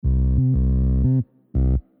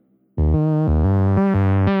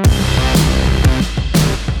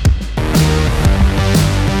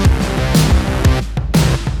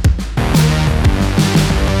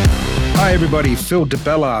everybody, Phil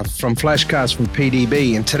DeBella from Flashcast from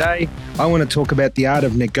PDB, and today I want to talk about the art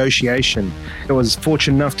of negotiation. I was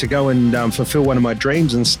fortunate enough to go and fulfill one of my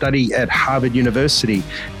dreams and study at Harvard University,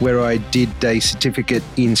 where I did a certificate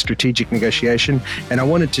in strategic negotiation, and I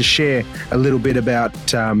wanted to share a little bit about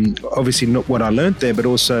obviously not what I learned there, but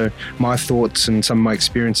also my thoughts and some of my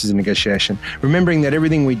experiences in negotiation. Remembering that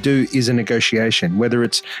everything we do is a negotiation, whether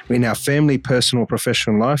it's in our family, personal,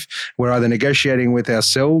 professional life. We're either negotiating with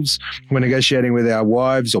ourselves, we're negotiating with our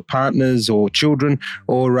wives or partners or children,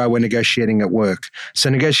 or we're negotiating at work. So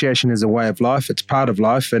negotiation is a way of life. It's part of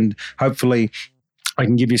life, and hopefully I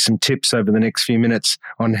can give you some tips over the next few minutes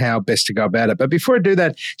on how best to go about it. But before I do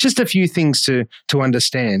that, just a few things to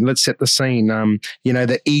understand. Let's set the scene.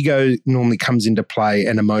 The ego normally comes into play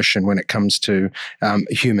and emotion when it comes to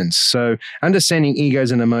humans. So understanding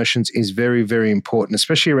egos and emotions is very, very important,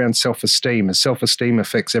 especially around self-esteem, as self-esteem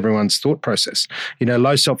affects everyone's thought process.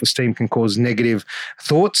 Low self-esteem can cause negative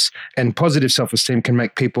thoughts, and positive self-esteem can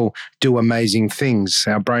make people do amazing things.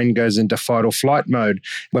 Our brain goes into fight or flight mode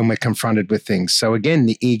when we're confronted with things. So again,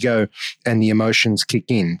 the ego and the emotions kick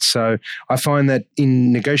in. So I find that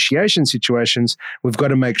in negotiation situations, we've got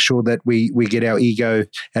to make sure that we get our ego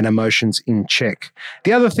and emotions in check.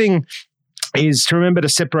 The other thing is to remember to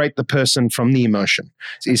separate the person from the emotion,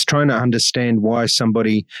 is trying to understand why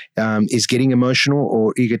somebody is getting emotional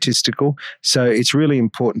or egotistical. So it's really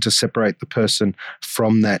important to separate the person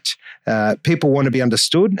from that. People want to be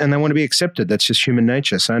understood and they want to be accepted. That's just human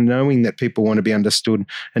nature. So knowing that people want to be understood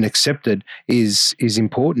and accepted is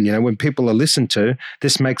important. When people are listened to,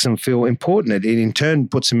 this makes them feel important. It in turn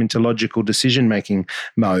puts them into logical decision-making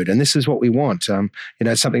mode. And this is what we want.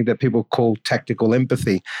 Something that people call tactical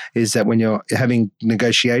empathy is that when you're having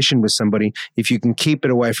negotiation with somebody, if you can keep it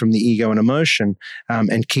away from the ego and emotion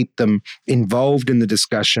and keep them involved in the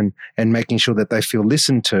discussion and making sure that they feel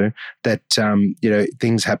listened to, that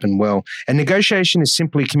things happen well. And negotiation is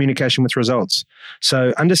simply communication with results.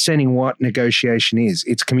 So understanding what negotiation is,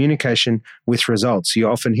 it's communication with results. You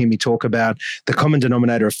often hear me talk about the common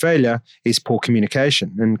denominator of failure is poor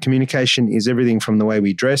communication. And communication is everything from the way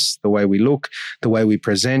we dress, the way we look, the way we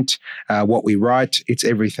present, what we write. It's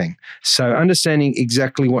everything. So understanding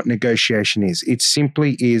exactly what negotiation is. It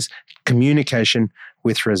simply is communication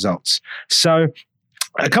with results. So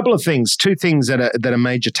a couple of things, two things that are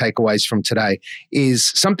major takeaways from today is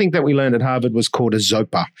something that we learned at Harvard was called a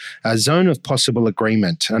ZOPA, a zone of possible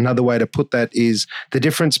agreement. Another way to put that is the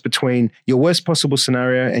difference between your worst possible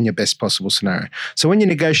scenario and your best possible scenario. So when you're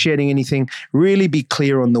negotiating anything, really be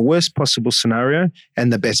clear on the worst possible scenario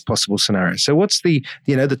and the best possible scenario. So what's the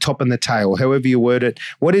top and the tail, however you word it?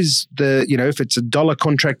 What is if it's a dollar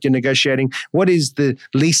contract you're negotiating, what is the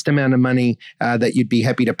least amount of money that you'd be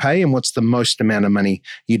happy to pay, and what's the most amount of money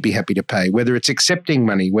you'd be happy to pay? Whether it's accepting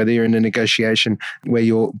money, whether you're in a negotiation where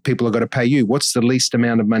your people are going to pay you, what's the least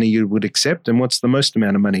amount of money you would accept and what's the most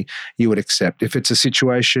amount of money you would accept? If it's a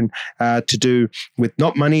situation to do with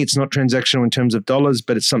not money, it's not transactional in terms of dollars,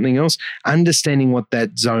 but it's something else, understanding what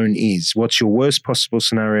that zone is. What's your worst possible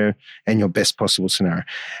scenario and your best possible scenario?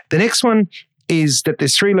 The next one is that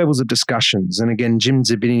there's three levels of discussions. And again, Jim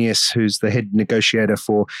Zabinius, who's the head negotiator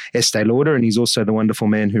for Estee Lauder, and he's also the wonderful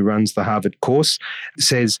man who runs the Harvard course,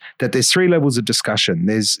 says that there's three levels of discussion.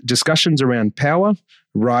 There's discussions around power,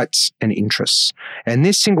 rights, and interests. And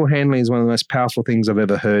this single-handedly is one of the most powerful things I've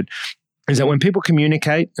ever heard, is that when people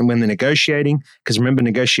communicate and when they're negotiating, because remember,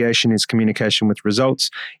 negotiation is communication with results,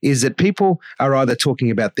 is that people are either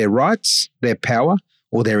talking about their rights, their power,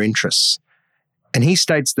 or their interests. And he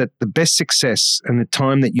states that the best success and the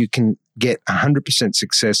time that you can get 100%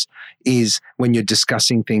 success is when you're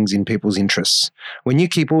discussing things in people's interests. When you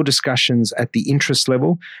keep all discussions at the interest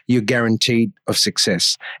level, you're guaranteed of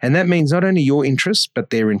success. And that means not only your interests, but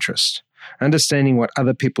their interests. Understanding what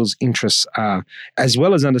other people's interests are, as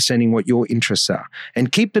well as understanding what your interests are.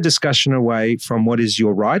 And keep the discussion away from what is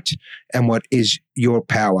your right and what is your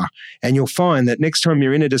power. And you'll find that next time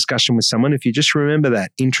you're in a discussion with someone, if you just remember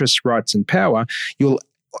that, interests, rights, and power, you'll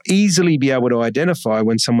easily be able to identify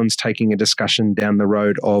when someone's taking a discussion down the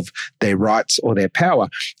road of their rights or their power.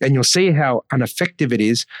 And you'll see how ineffective it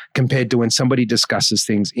is compared to when somebody discusses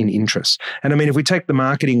things in interest. And I mean, if we take the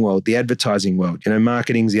marketing world, the advertising world,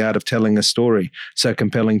 marketing's the art of telling a story. So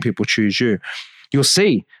compelling people choose you. You'll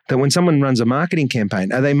see that when someone runs a marketing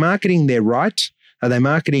campaign, are they marketing their right? Are they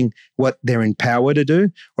marketing what they're in power to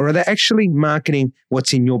do? Or are they actually marketing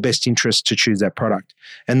what's in your best interest to choose that product?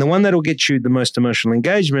 And the one that will get you the most emotional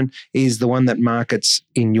engagement is the one that markets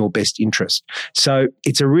in your best interest. So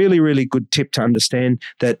it's a really, really good tip to understand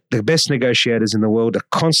that the best negotiators in the world are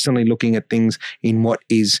constantly looking at things in what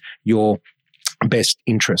is your best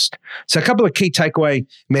interest. So a couple of key takeaway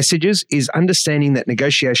messages is understanding that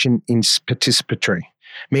negotiation is participatory,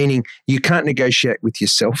 meaning you can't negotiate with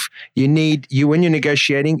yourself. When you're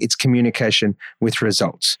negotiating, it's communication with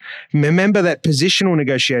results. Remember that positional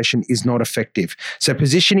negotiation is not effective. So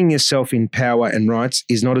positioning yourself in power and rights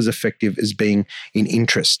is not as effective as being in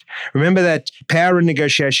interest. Remember that power in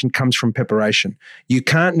negotiation comes from preparation. You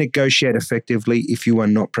can't negotiate effectively if you are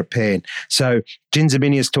not prepared. So Gin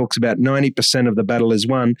Zabinius talks about 90% of the battle is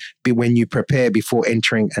won when you prepare before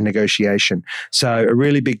entering a negotiation. So a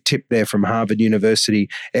really big tip there from Harvard University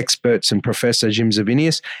experts and Professor Jim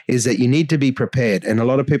Zabinius is that you need to be prepared. And a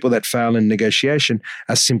lot of people that fail in negotiation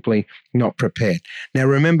are simply not prepared. Now,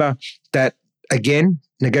 remember that, again,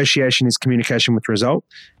 negotiation is communication with result.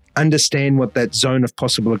 Understand what that zone of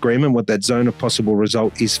possible agreement, what that zone of possible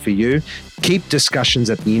result is for you. Keep discussions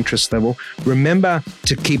at the interest level. Remember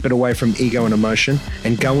to keep it away from ego and emotion,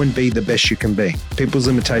 and go and be the best you can be. People's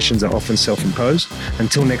limitations are often self-imposed.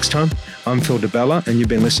 Until next time, I'm Phil DiBella, and you've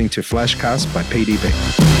been listening to Flashcast by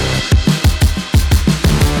PDB.